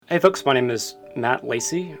Hey folks, my name is Matt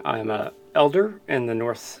Lacey. I'm an elder in the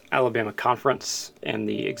North Alabama Conference and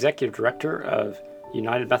the executive director of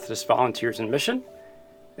United Methodist Volunteers in Mission.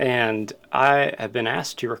 And I have been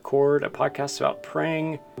asked to record a podcast about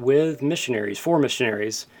praying with missionaries, for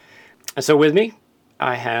missionaries. And so with me,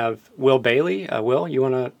 I have Will Bailey. Will, you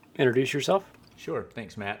want to introduce yourself? Sure.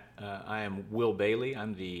 Thanks, Matt. I am Will Bailey.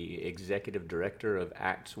 I'm the Executive Director of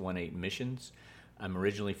Acts 1-8 Missions. I'm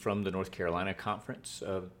originally from the North Carolina Conference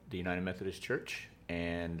of the United Methodist Church,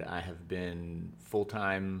 and I have been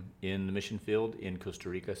full-time in the mission field in Costa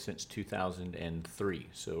Rica since 2003,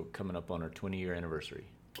 so coming up on our 20-year anniversary.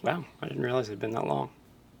 Wow, I didn't realize it had been that long.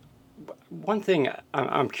 One thing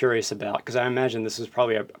I'm curious about, because I imagine this is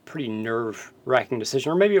probably a pretty nerve-wracking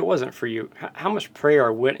decision, or maybe it wasn't for you. How much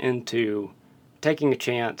prayer went into taking a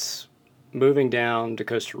chance, moving down to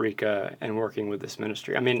Costa Rica, and working with this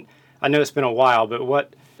ministry? I mean, I know it's been a while, but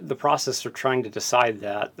what the process of trying to decide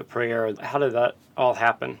that, the prayer, how did that all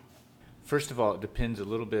happen? First of all, it depends a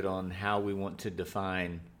little bit on how we want to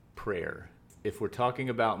define prayer. If we're talking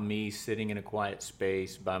about me sitting in a quiet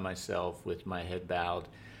space by myself with my head bowed,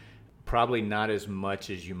 probably not as much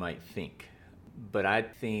as you might think. But I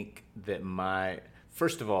think that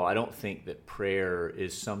first of all, I don't think that prayer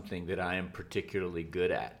is something that I am particularly good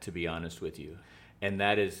at, to be honest with you. And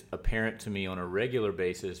that is apparent to me on a regular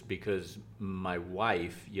basis because my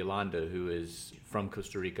wife, Yolanda, who is from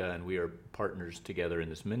Costa Rica, and we are partners together in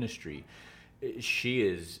this ministry, it's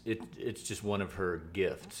just one of her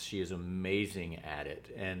gifts. She is amazing at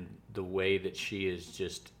it. And the way that she is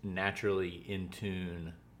just naturally in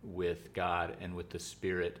tune with God and with the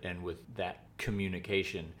Spirit and with that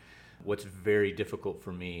communication. What's very difficult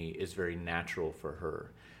for me is very natural for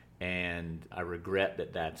her. And I regret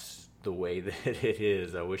that that's the way that it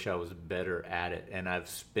is. I wish I was better at it. And I've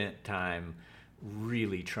spent time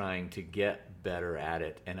really trying to get better at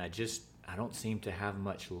it. And I don't seem to have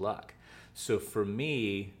much luck. So for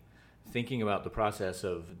me, thinking about the process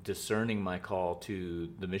of discerning my call to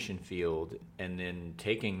the mission field and then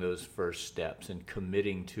taking those first steps and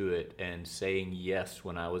committing to it and saying yes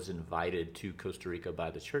when I was invited to Costa Rica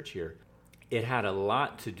by the church here, it had a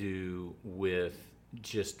lot to do with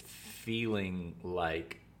just feeling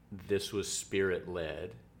like this was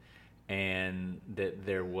Spirit-led and that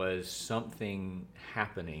there was something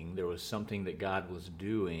happening, there was something that God was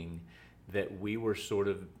doing that we were sort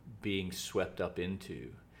of being swept up into.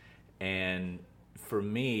 And for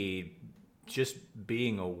me, just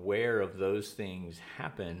being aware of those things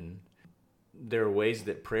happen, there are ways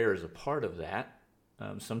that prayer is a part of that.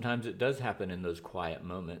 Sometimes it does happen in those quiet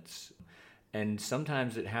moments. And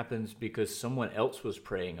sometimes it happens because someone else was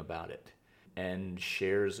praying about it and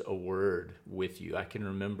shares a word with you. I can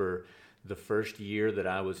remember the first year that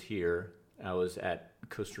I was here, I was at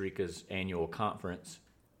Costa Rica's annual conference,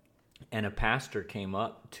 and a pastor came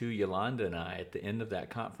up to Yolanda and I at the end of that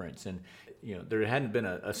conference. And, there hadn't been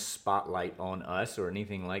a spotlight on us or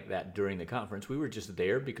anything like that during the conference. We were just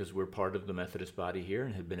there because we're part of the Methodist body here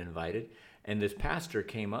and had been invited. And this pastor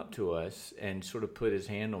came up to us and sort of put his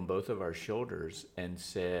hand on both of our shoulders and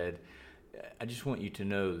said, I just want you to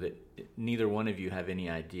know that neither one of you have any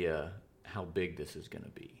idea how big this is going to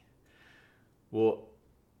be. Well,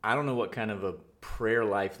 I don't know what kind of a prayer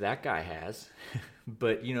life that guy has,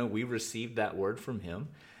 but, we received that word from him.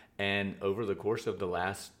 And over the course of the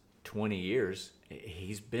last 20 years,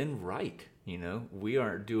 he's been right. We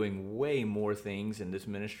are doing way more things, and this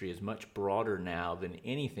ministry is much broader now than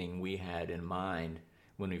anything we had in mind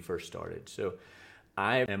when we first started. So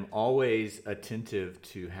I am always attentive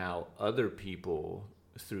to how other people,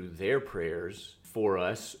 through their prayers for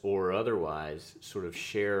us or otherwise, sort of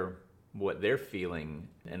share what they're feeling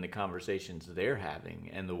and the conversations they're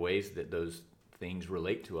having and the ways that those things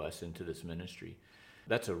relate to us and to this ministry.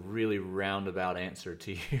 That's a really roundabout answer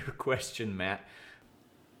to your question, Matt.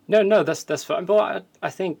 No, that's fine. Well, I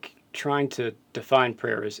think trying to define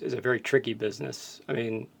prayer is a very tricky business. I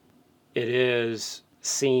mean, it is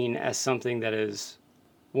seen as something that is,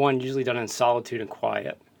 one, usually done in solitude and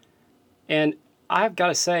quiet. And I've got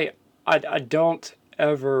to say, I don't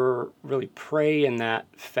ever really pray in that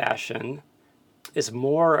fashion. It's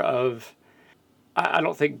more of, I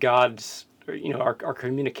don't think God's, our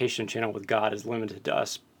communication channel with God is limited to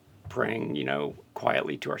us praying,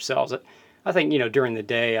 quietly to ourselves. I think, during the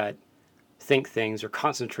day I think things or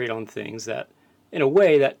concentrate on things that, in a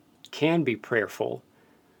way, that can be prayerful.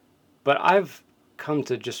 But I've come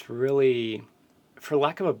to just really, for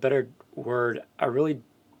lack of a better word, I really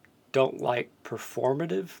don't like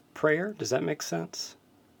performative prayer. Does that make sense?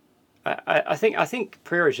 I think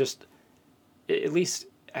prayer is just, at least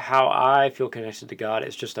how I feel connected to God,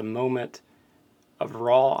 is just a moment of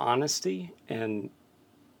raw honesty, and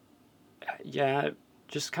yeah,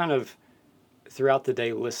 just kind of throughout the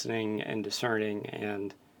day listening and discerning.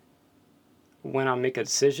 And when I make a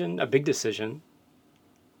decision, a big decision,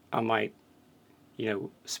 I might,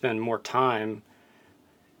 spend more time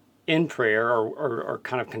in prayer or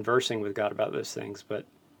kind of conversing with God about those things. But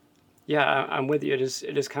yeah, I'm with you. It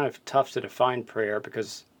is kind of tough to define prayer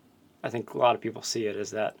because I think a lot of people see it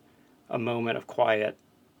as that a moment of quiet,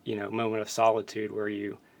 moment of solitude where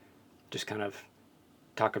you just kind of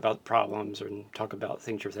talk about problems and talk about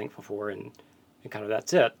things you're thankful for, and kind of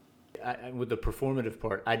that's it. With the performative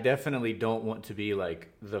part, I definitely don't want to be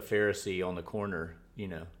like the Pharisee on the corner,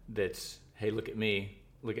 that's, hey, look at me,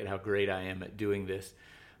 look at how great I am at doing this.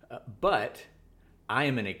 But I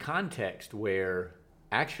am in a context where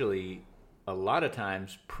actually a lot of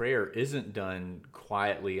times prayer isn't done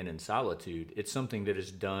quietly and in solitude. It's something that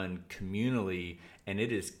is done communally, and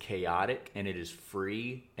it is chaotic and it is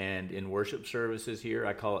free. And in worship services here,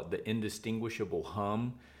 I call it the indistinguishable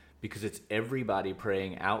hum, because it's everybody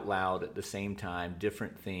praying out loud at the same time,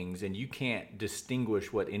 different things, and you can't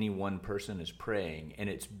distinguish what any one person is praying, and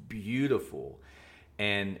it's beautiful.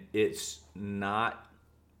 And it's not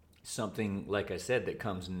something, like I said, that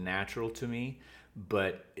comes natural to me,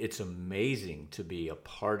 but it's amazing to be a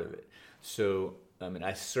part of it. So,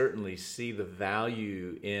 I certainly see the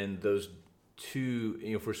value in those two.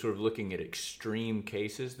 If we're sort of looking at extreme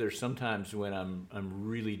cases, there's sometimes when I'm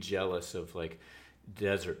really jealous of like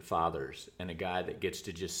desert fathers and a guy that gets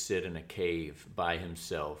to just sit in a cave by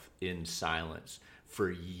himself in silence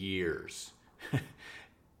for years.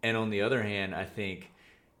 And on the other hand, I think,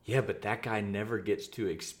 yeah, but that guy never gets to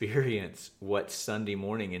experience what Sunday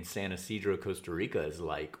morning in San Isidro, Costa Rica is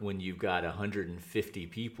like, when you've got 150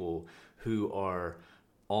 people who are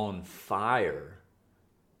on fire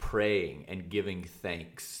praying and giving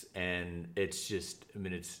thanks. And it's just,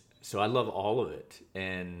 so I love all of it.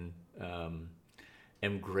 And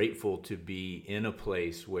am grateful to be in a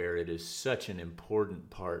place where it is such an important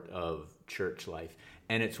part of church life.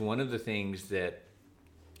 And it's one of the things that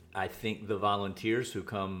I think the volunteers who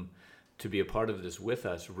come to be a part of this with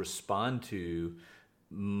us respond to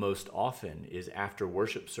most often is after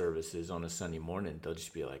worship services on a Sunday morning. They'll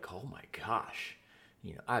just be like, oh my gosh,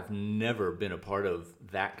 I've never been a part of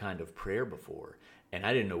that kind of prayer before. And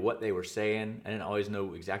I didn't know what they were saying. I didn't always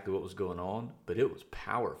know exactly what was going on, but it was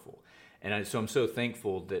powerful. And so I'm so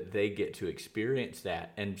thankful that they get to experience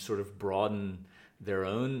that and sort of broaden their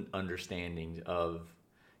own understanding of,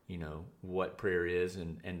 what prayer is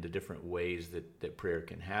and the different ways that prayer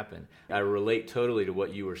can happen. I relate totally to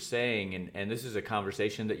what you were saying. And this is a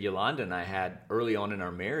conversation that Yolanda and I had early on in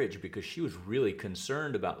our marriage, because she was really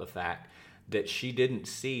concerned about the fact that she didn't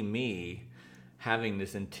see me having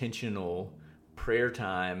this intentional prayer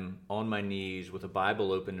time on my knees with a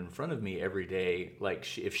Bible open in front of me every day. Like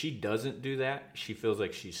if she doesn't do that, she feels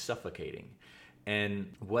like she's suffocating.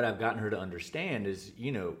 And what I've gotten her to understand is,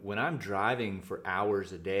 when I'm driving for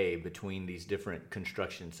hours a day between these different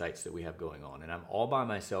construction sites that we have going on, and I'm all by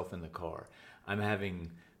myself in the car, I'm having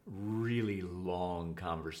really long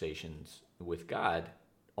conversations with God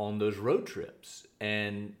on those road trips.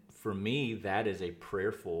 And for me, that is a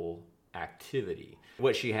prayerful activity.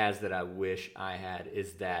 What she has that I wish I had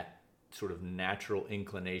is that sort of natural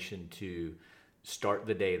inclination to start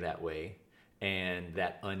the day that way, and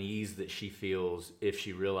that unease that she feels if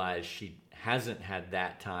she realizes she hasn't had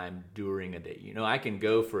that time during a day. I can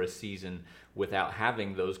go for a season without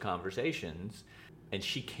having those conversations, and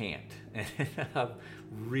she can't. And I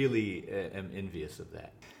really am envious of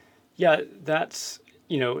that. Yeah, that's,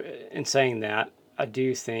 in saying that, I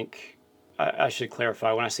do think I should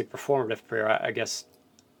clarify when I say performative prayer, I guess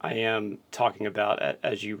I am talking about,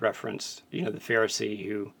 as you referenced, the Pharisee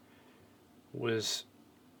who was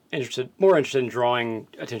more interested in drawing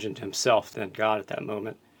attention to himself than God at that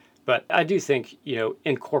moment. But I do think,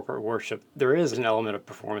 in corporate worship, there is an element of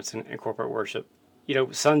performance in corporate worship.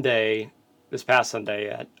 This past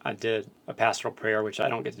Sunday, I did a pastoral prayer, which I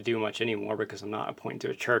don't get to do much anymore because I'm not appointed to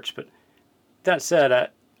a church. But that said,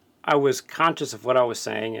 I was conscious of what I was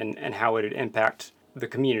saying and how it would impact the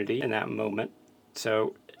community in that moment.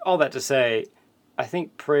 So all that to say, I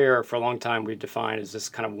think prayer for a long time we defined as this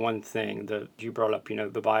kind of one thing. You brought up,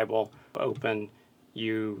 the Bible open,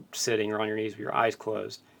 you sitting or on your knees with your eyes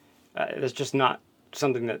closed. That's just not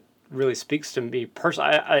something that really speaks to me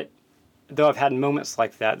personally. Though I've had moments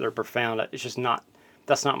like that are profound, it's just not,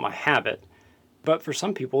 that's not my habit. But for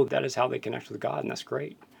some people, that is how they connect with God, and that's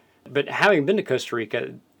great. But having been to Costa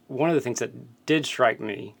Rica, one of the things that did strike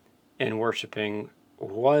me in worshiping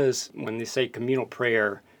was when they say communal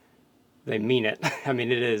prayer, they mean it.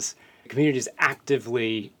 It is community is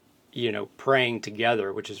actively, praying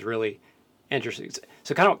together, which is really interesting.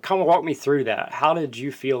 So kind of walk me through that. How did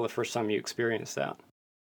you feel the first time you experienced that?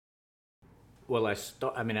 Well, I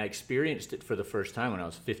experienced it for the first time when I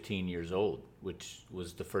was 15 years old, which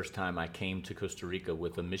was the first time I came to Costa Rica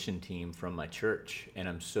with a mission team from my church. And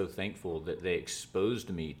I'm so thankful that they exposed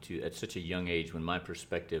me to, at such a young age, when my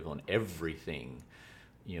perspective on everything,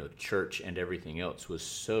 church and everything else, was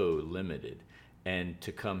so limited. And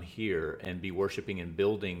to come here and be worshiping in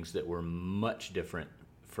buildings that were much different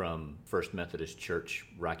from First Methodist Church,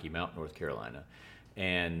 Rocky Mount, North Carolina,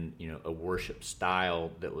 and a worship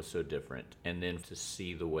style that was so different, and then to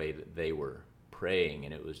see the way that they were praying,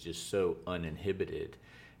 and it was just so uninhibited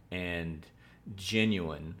and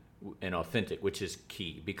genuine and authentic, which is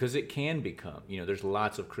key, because it can become, there's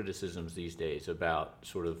lots of criticisms these days about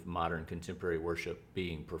sort of modern contemporary worship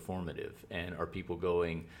being performative, and are people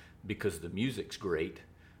going because the music's great,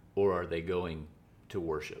 or are they going to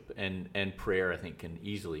worship? And prayer, I think, can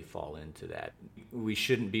easily fall into that. We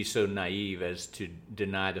shouldn't be so naive as to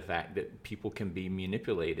deny the fact that people can be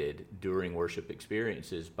manipulated during worship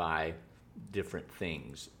experiences by different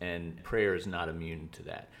things, and prayer is not immune to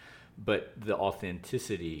that. But the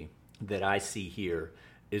authenticity that I see here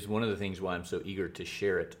is one of the things why I'm so eager to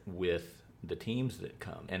share it with the teams that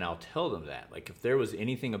come. And I'll tell them that, like, if there was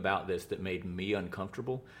anything about this that made me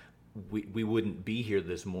uncomfortable, we wouldn't be here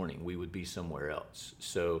this morning. We would be somewhere else.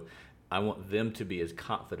 So I want them to be as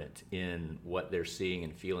confident in what they're seeing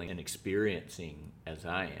and feeling and experiencing as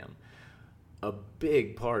I am. A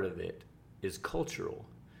big part of it is cultural.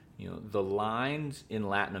 The lines in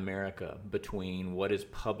Latin America between what is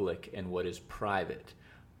public and what is private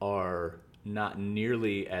are not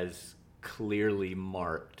nearly as clearly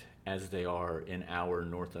marked as they are in our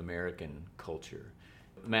North American culture.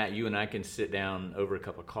 Matt, you and I can sit down over a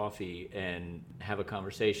cup of coffee and have a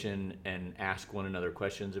conversation and ask one another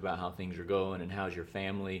questions about how things are going and how's your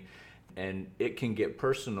family. And it can get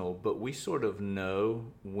personal, but we sort of know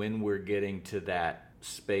when we're getting to that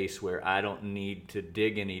space where I don't need to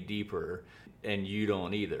dig any deeper and you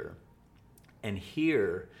don't either. And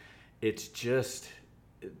here, it's just,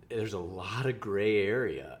 there's a lot of gray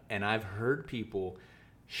area. And I've heard people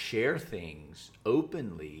share things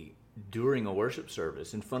openly during a worship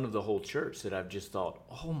service in front of the whole church that I've just thought,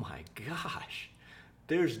 oh my gosh,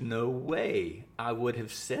 there's no way I would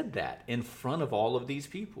have said that in front of all of these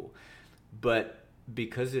people. But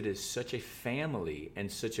because it is such a family and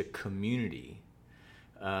such a community,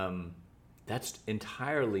 that's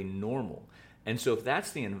entirely normal. And so if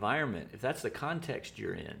that's the environment, if that's the context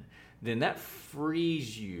you're in, then that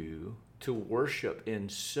frees you to worship in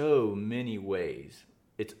so many ways.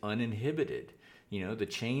 It's uninhibited. The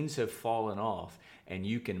chains have fallen off, and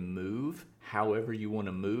you can move however you want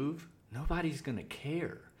to move. Nobody's going to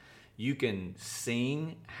care. You can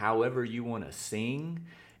sing however you want to sing,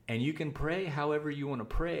 and you can pray however you want to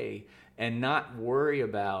pray, and not worry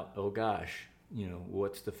about, oh gosh,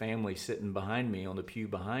 what's the family sitting behind me on the pew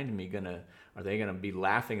behind me are they gonna be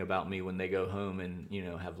laughing about me when they go home and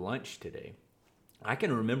have lunch today? I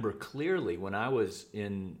can remember clearly when I was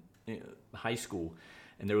in high school,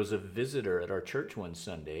 and there was a visitor at our church one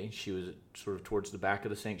Sunday. She was sort of towards the back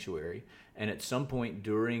of the sanctuary, and at some point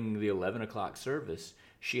during the 11 o'clock service,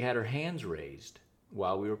 she had her hands raised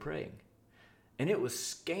while we were praying. And it was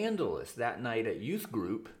scandalous that night at youth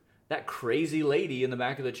group, that crazy lady in the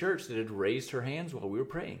back of the church that had raised her hands while we were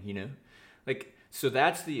praying, So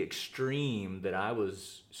that's the extreme that I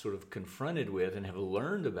was sort of confronted with and have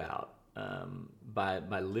learned about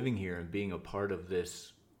by living here and being a part of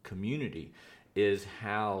this community, is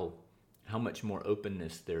how much more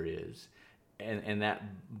openness there is. And that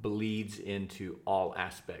bleeds into all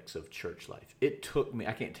aspects of church life. It took me,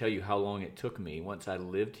 I can't tell you how long it took me once I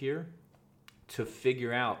lived here to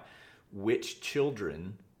figure out which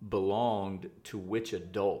children belonged to which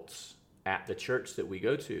adults at the church that we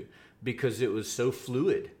go to, because it was so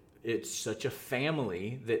fluid. It's such a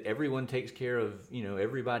family that everyone takes care of,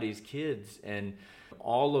 everybody's kids, and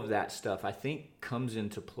all of that stuff, I think, comes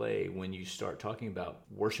into play when you start talking about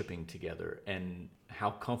worshiping together and how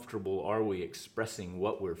comfortable are we expressing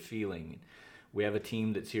what we're feeling. We have a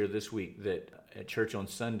team that's here this week that at church on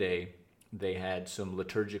Sunday, they had some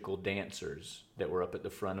liturgical dancers that were up at the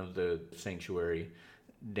front of the sanctuary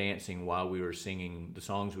dancing while we were singing the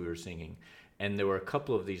songs we were singing. And there were a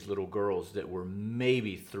couple of these little girls that were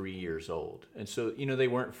maybe 3 years old. And so, they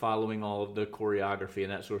weren't following all of the choreography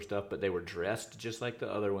and that sort of stuff, but they were dressed just like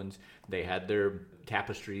the other ones. They had their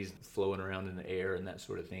tapestries flowing around in the air and that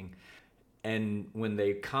sort of thing. And when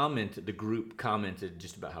they commented, the group commented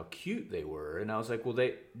just about how cute they were. And I was like, well,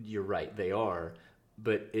 you're right, they are.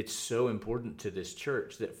 But it's so important to this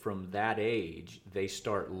church that from that age, they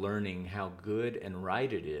start learning how good and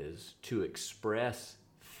right it is to express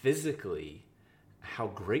physically how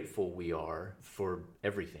grateful we are for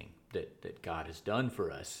everything that God has done for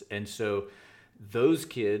us. And so those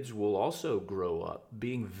kids will also grow up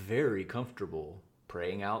being very comfortable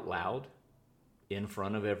praying out loud in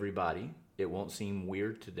front of everybody. It won't seem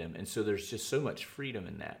weird to them. And so there's just so much freedom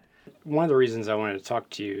in that. One of the reasons I wanted to talk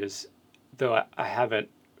to you is, though I haven't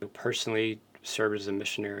personally served as a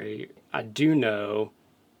missionary, I do know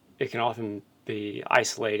it can often be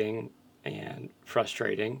isolating and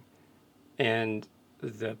frustrating. And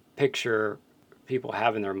the picture people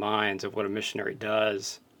have in their minds of what a missionary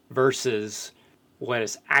does versus what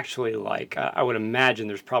it's actually like, I would imagine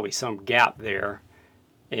there's probably some gap there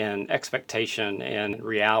in expectation and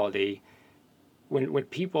reality. When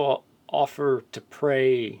people offer to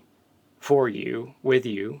pray for you, with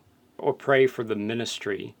you, or pray for the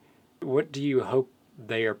ministry, what do you hope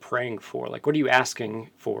they are praying for? Like, what are you asking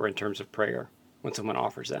for in terms of prayer when someone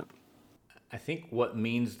offers that? I think what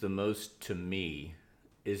means the most to me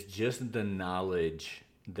is just the knowledge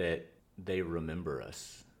that they remember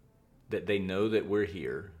us, that they know that we're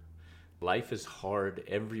here. Life is hard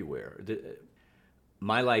everywhere.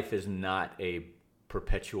 My life is not a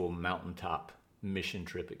perpetual mountaintop mission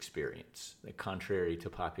trip experience, contrary to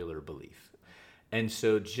popular belief. And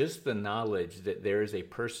so just the knowledge that there is a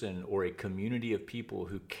person or a community of people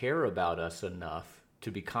who care about us enough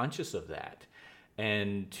to be conscious of that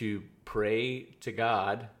and to pray to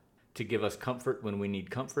God to give us comfort when we need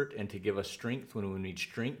comfort and to give us strength when we need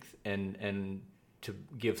strength, and to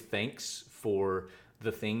give thanks for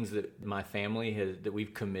the things that my family has, that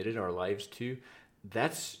we've committed our lives to.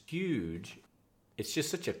 That's huge. It's just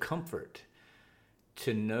such a comfort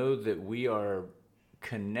to know that we are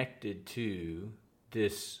connected to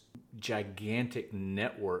this gigantic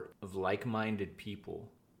network of like-minded people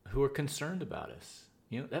who are concerned about us.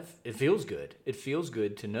 You know, it feels good. It feels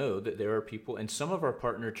good to know that there are people, and some of our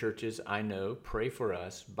partner churches I know pray for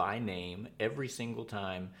us by name every single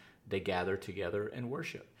time they gather together and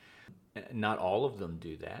worship. Not all of them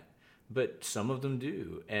do that, but some of them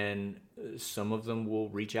do. And some of them will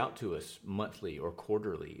reach out to us monthly or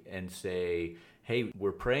quarterly and say, hey,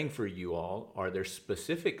 we're praying for you all. Are there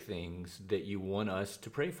specific things that you want us to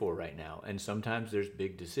pray for right now? And sometimes there's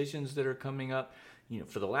big decisions that are coming up. You know,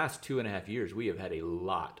 for the last 2.5 years, we have had a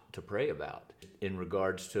lot to pray about in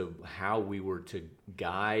regards to how we were to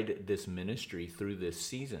guide this ministry through this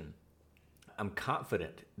season. I'm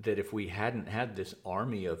confident that if we hadn't had this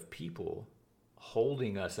army of people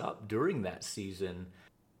holding us up during that season,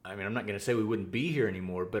 I mean, I'm not going to say we wouldn't be here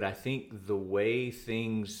anymore, but I think the way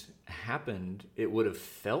things happened, it would have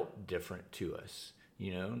felt different to us.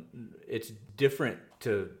 You know, it's different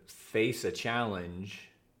to face a challenge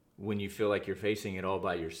when you feel like you're facing it all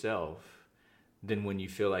by yourself than when you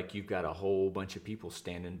feel like you've got a whole bunch of people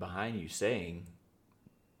standing behind you saying,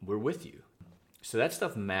 we're with you. So that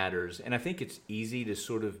stuff matters. And I think it's easy to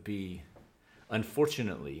sort of be,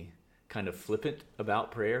 unfortunately, kind of flippant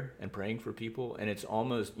about prayer and praying for people. And it's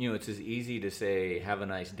almost, you know, it's as easy to say, have a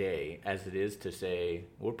nice day, as it is to say,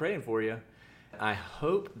 we're praying for you. I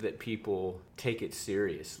hope that people take it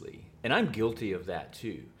seriously. And I'm guilty of that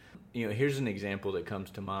too. You know, here's an example that comes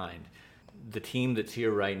to mind. The team that's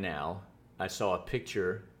here right now, I saw a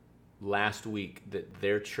picture last week that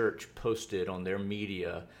their church posted on their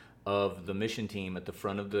media of the mission team at the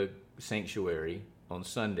front of the sanctuary on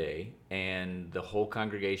Sunday, and the whole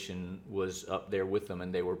congregation was up there with them,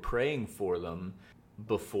 and they were praying for them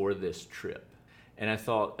before this trip. And I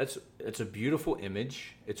thought, that's a beautiful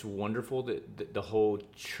image. It's wonderful that the whole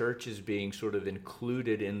church is being sort of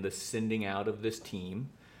included in the sending out of this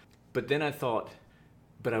team. But then I thought,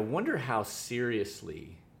 but I wonder how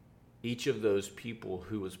seriously each of those people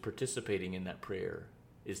who was participating in that prayer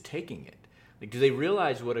is taking it. Like, do they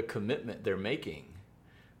realize what a commitment they're making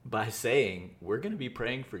by saying, we're going to be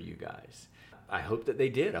praying for you guys? I hope that they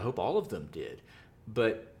did. I hope all of them did.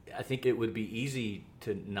 But I think it would be easy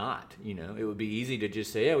to not, you know, it would be easy to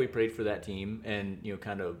just say, yeah, we prayed for that team, and, you know,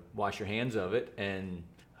 kind of wash your hands of it and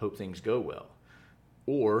hope things go well.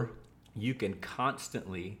 Or you can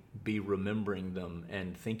constantly be remembering them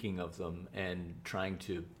and thinking of them and trying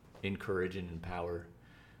to encourage and empower.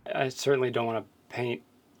 I certainly don't want to paint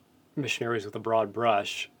missionaries with a broad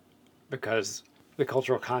brush because the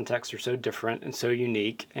cultural contexts are so different and so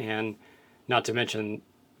unique, and not to mention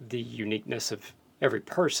the uniqueness of every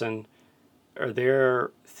person. Are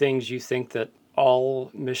there things you think that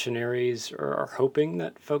all missionaries are hoping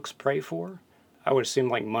that folks pray for? I would assume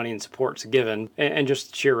like money and support's given and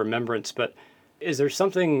just sheer remembrance, but is there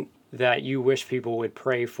something that you wish people would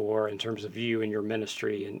pray for in terms of you and your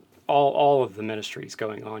ministry and all of the ministries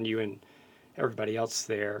going on, you and everybody else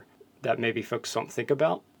there, that maybe folks don't think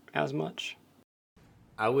about as much?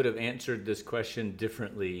 I would have answered this question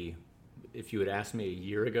differently if you had asked me a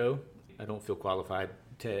year ago. I don't feel qualified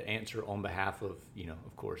to answer on behalf of,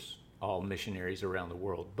 of course, all missionaries around the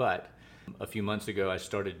world. But a few months ago, I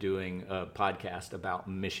started doing a podcast about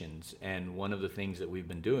missions. And one of the things that we've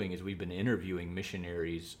been doing is we've been interviewing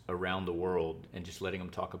missionaries around the world and just letting them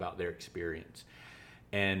talk about their experience.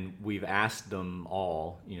 And we've asked them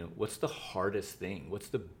all, what's the hardest thing? What's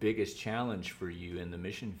the biggest challenge for you in the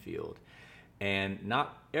mission field? And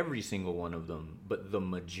not every single one of them, but the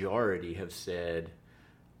majority have said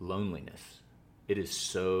loneliness. It is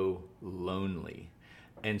so lonely.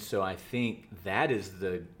 And so I think that is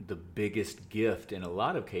the biggest gift in a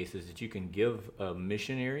lot of cases that you can give a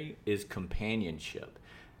missionary is companionship.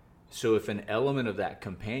 So if an element of that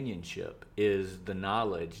companionship is the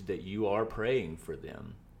knowledge that you are praying for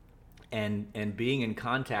them and being in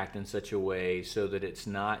contact in such a way so that it's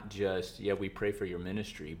not just, we pray for your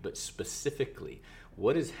ministry, but specifically,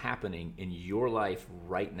 what is happening in your life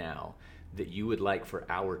right now that you would like for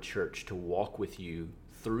our church to walk with you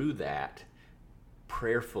through that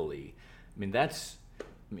prayerfully? I mean,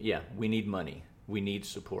 we need money, we need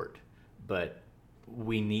support, but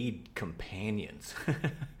we need companions.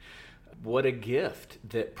 What a gift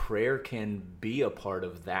that prayer can be a part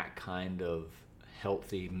of that kind of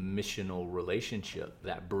healthy missional relationship,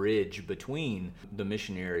 that bridge between the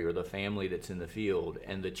missionary or the family that's in the field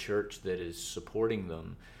and the church that is supporting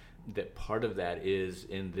them. That part of that is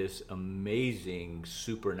in this amazing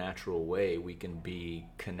supernatural way we can be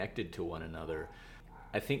connected to one another.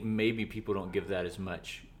 I think maybe people don't give that as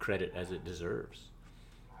much credit as it deserves.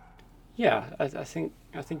 Yeah, I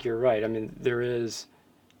think you're right. I mean, there is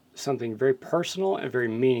something very personal and very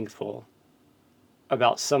meaningful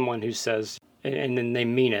about someone who says, and then they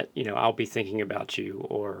mean it, I'll be thinking about you,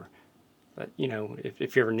 or,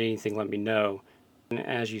 if you ever need anything, let me know. And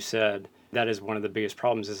as you said, that is one of the biggest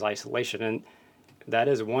problems is isolation. And that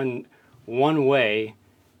is one way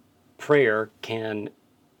prayer can,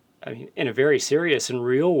 in a very serious and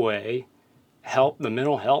real way, help the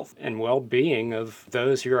mental health and well-being of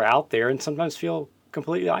those who are out there and sometimes feel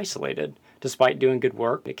completely isolated despite doing good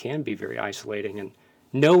work. It can be very isolating, and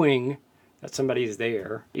knowing that somebody is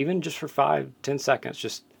there, even just for 5-10 seconds,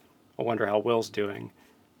 just, I wonder how Will's doing,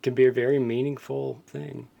 can be a very meaningful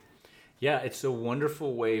thing. Yeah, it's a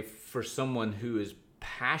wonderful way for someone who is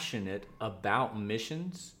passionate about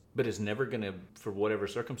missions, but is never going to, for whatever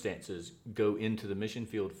circumstances, go into the mission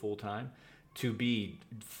field full time. To be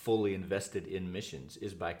fully invested in missions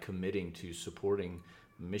is by committing to supporting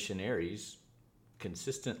missionaries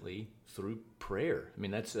consistently through prayer. I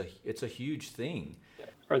mean, it's a huge thing.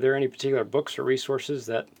 Are there any particular books or resources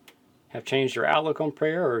that have changed your outlook on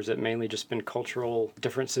prayer, or has it mainly just been cultural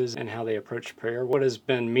differences in how they approach prayer? What has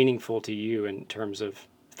been meaningful to you in terms of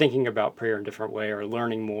thinking about prayer in a different way or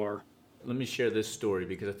learning more? Let me share this story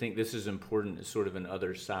because I think this is important as sort of an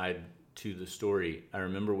other side to the story. I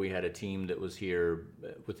remember we had a team that was here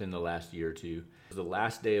within the last year or two. It was the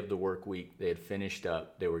last day of the work week. They had finished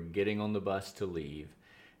up. They were getting on the bus to leave.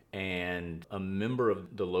 And a member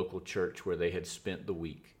of the local church where they had spent the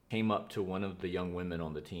week came up to one of the young women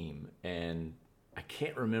on the team. And I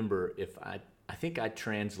can't remember if I think I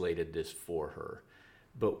translated this for her.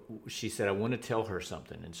 But she said, I want to tell her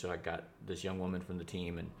something. And so I got this young woman from the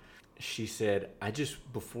team, and she said,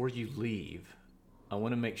 before you leave, I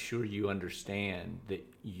want to make sure you understand that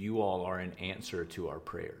you all are an answer to our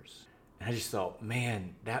prayers. And I just thought,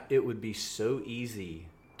 man, that it would be so easy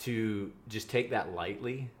to just take that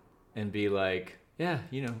lightly and be like, yeah,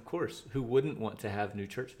 of course, who wouldn't want to have new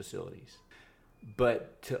church facilities?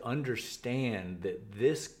 But to understand that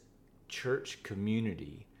this church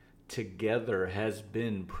community together has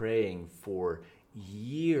been praying for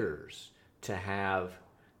years to have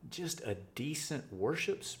just a decent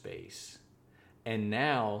worship space. And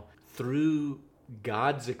now, through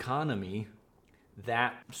God's economy,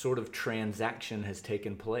 that sort of transaction has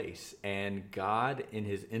taken place. And God, in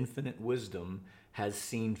his infinite wisdom, has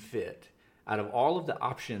seen fit. Out of all of the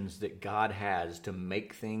options that God has to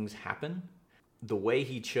make things happen, the way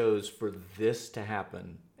he chose for this to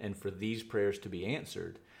happen and for these prayers to be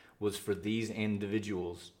answered was for these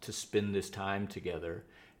individuals to spend this time together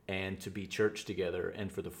and to be church together,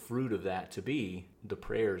 and for the fruit of that to be the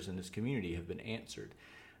prayers in this community have been answered.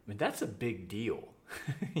 I mean, that's a big deal.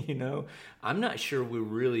 I'm not sure we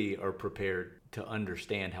really are prepared to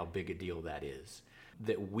understand how big a deal that is,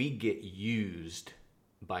 that we get used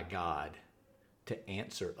by God to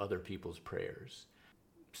answer other people's prayers.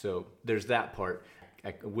 So there's that part.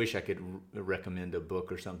 I wish I could recommend a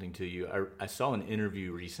book or something to you. I saw an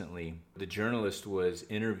interview recently. The journalist was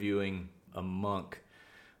interviewing a monk,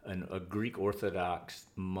 a Greek Orthodox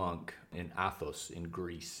monk in Athos in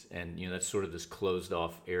Greece. And, that's sort of this closed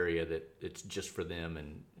off area that it's just for them,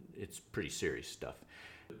 and it's pretty serious stuff.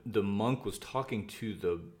 The monk was talking to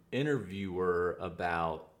the interviewer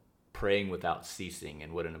about praying without ceasing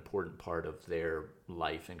and what an important part of their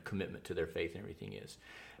life and commitment to their faith and everything is.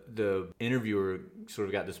 The interviewer sort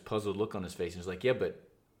of got this puzzled look on his face and was like, yeah, but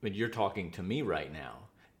you're talking to me right now.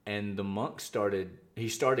 And the monk started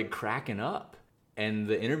cracking up. And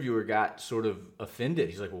the interviewer got sort of offended.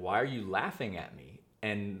 He's like, well, why are you laughing at me?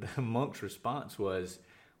 And the monk's response was,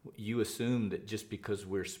 you assume that just because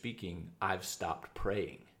we're speaking, I've stopped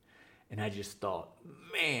praying. And I just thought,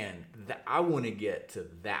 man, I want to get to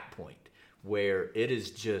that point where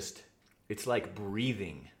it's like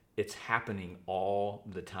breathing. It's happening all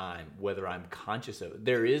the time, whether I'm conscious of it.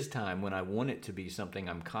 There is time when I want it to be something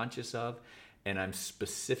I'm conscious of, and I'm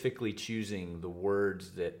specifically choosing the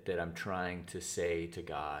words that I'm trying to say to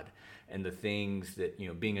God, and the things that,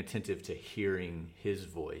 being attentive to hearing his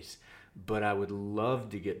voice. But I would love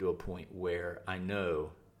to get to a point where I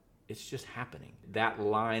know it's just happening. That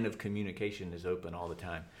line of communication is open all the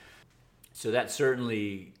time. So that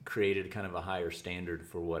certainly created kind of a higher standard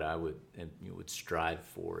for what I would strive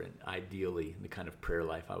for. And ideally, the kind of prayer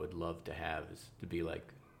life I would love to have is to be like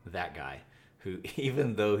that guy who,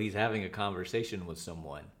 even though he's having a conversation with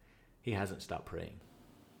someone, he hasn't stopped praying.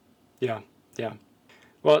 Yeah.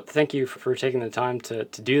 Well, thank you for taking the time to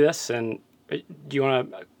do this. And do you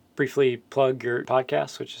want to briefly plug your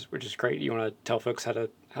podcast, which is great? You want to tell folks how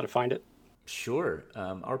to find it? Sure.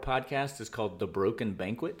 Our podcast is called The Broken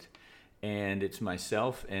Banquet. And it's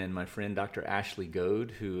myself and my friend Dr. Ashley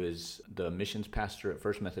Goad, who is the missions pastor at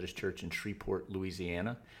First Methodist Church in Shreveport,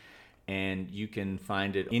 Louisiana. And you can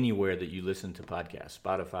find it anywhere that you listen to podcasts,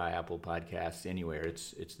 Spotify, Apple Podcasts, anywhere.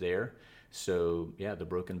 It's there. So, yeah, the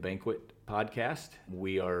Broken Banquet podcast.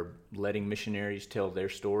 We are letting missionaries tell their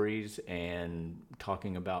stories and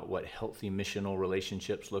talking about what healthy missional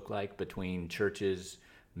relationships look like between churches,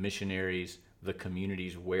 missionaries, the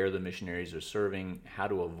communities where the missionaries are serving, how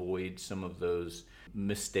to avoid some of those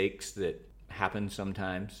mistakes that happen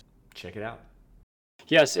sometimes. Check it out.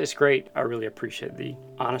 Yes, it's great. I really appreciate the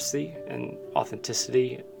honesty and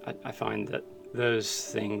authenticity. I find that those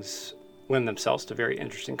things lend themselves to very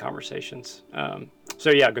interesting conversations.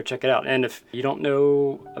 So yeah, go check it out. And if you don't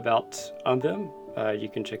know about UMVM, you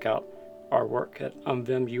can check out our work at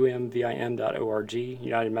umvim.org,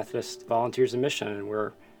 United Methodist Volunteers in Mission, and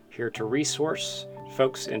we're here to resource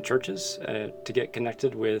folks in churches to get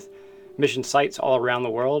connected with mission sites all around the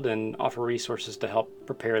world and offer resources to help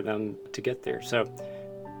prepare them to get there. So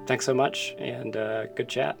thanks so much, and good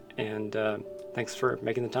chat, and thanks for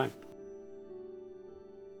making the time.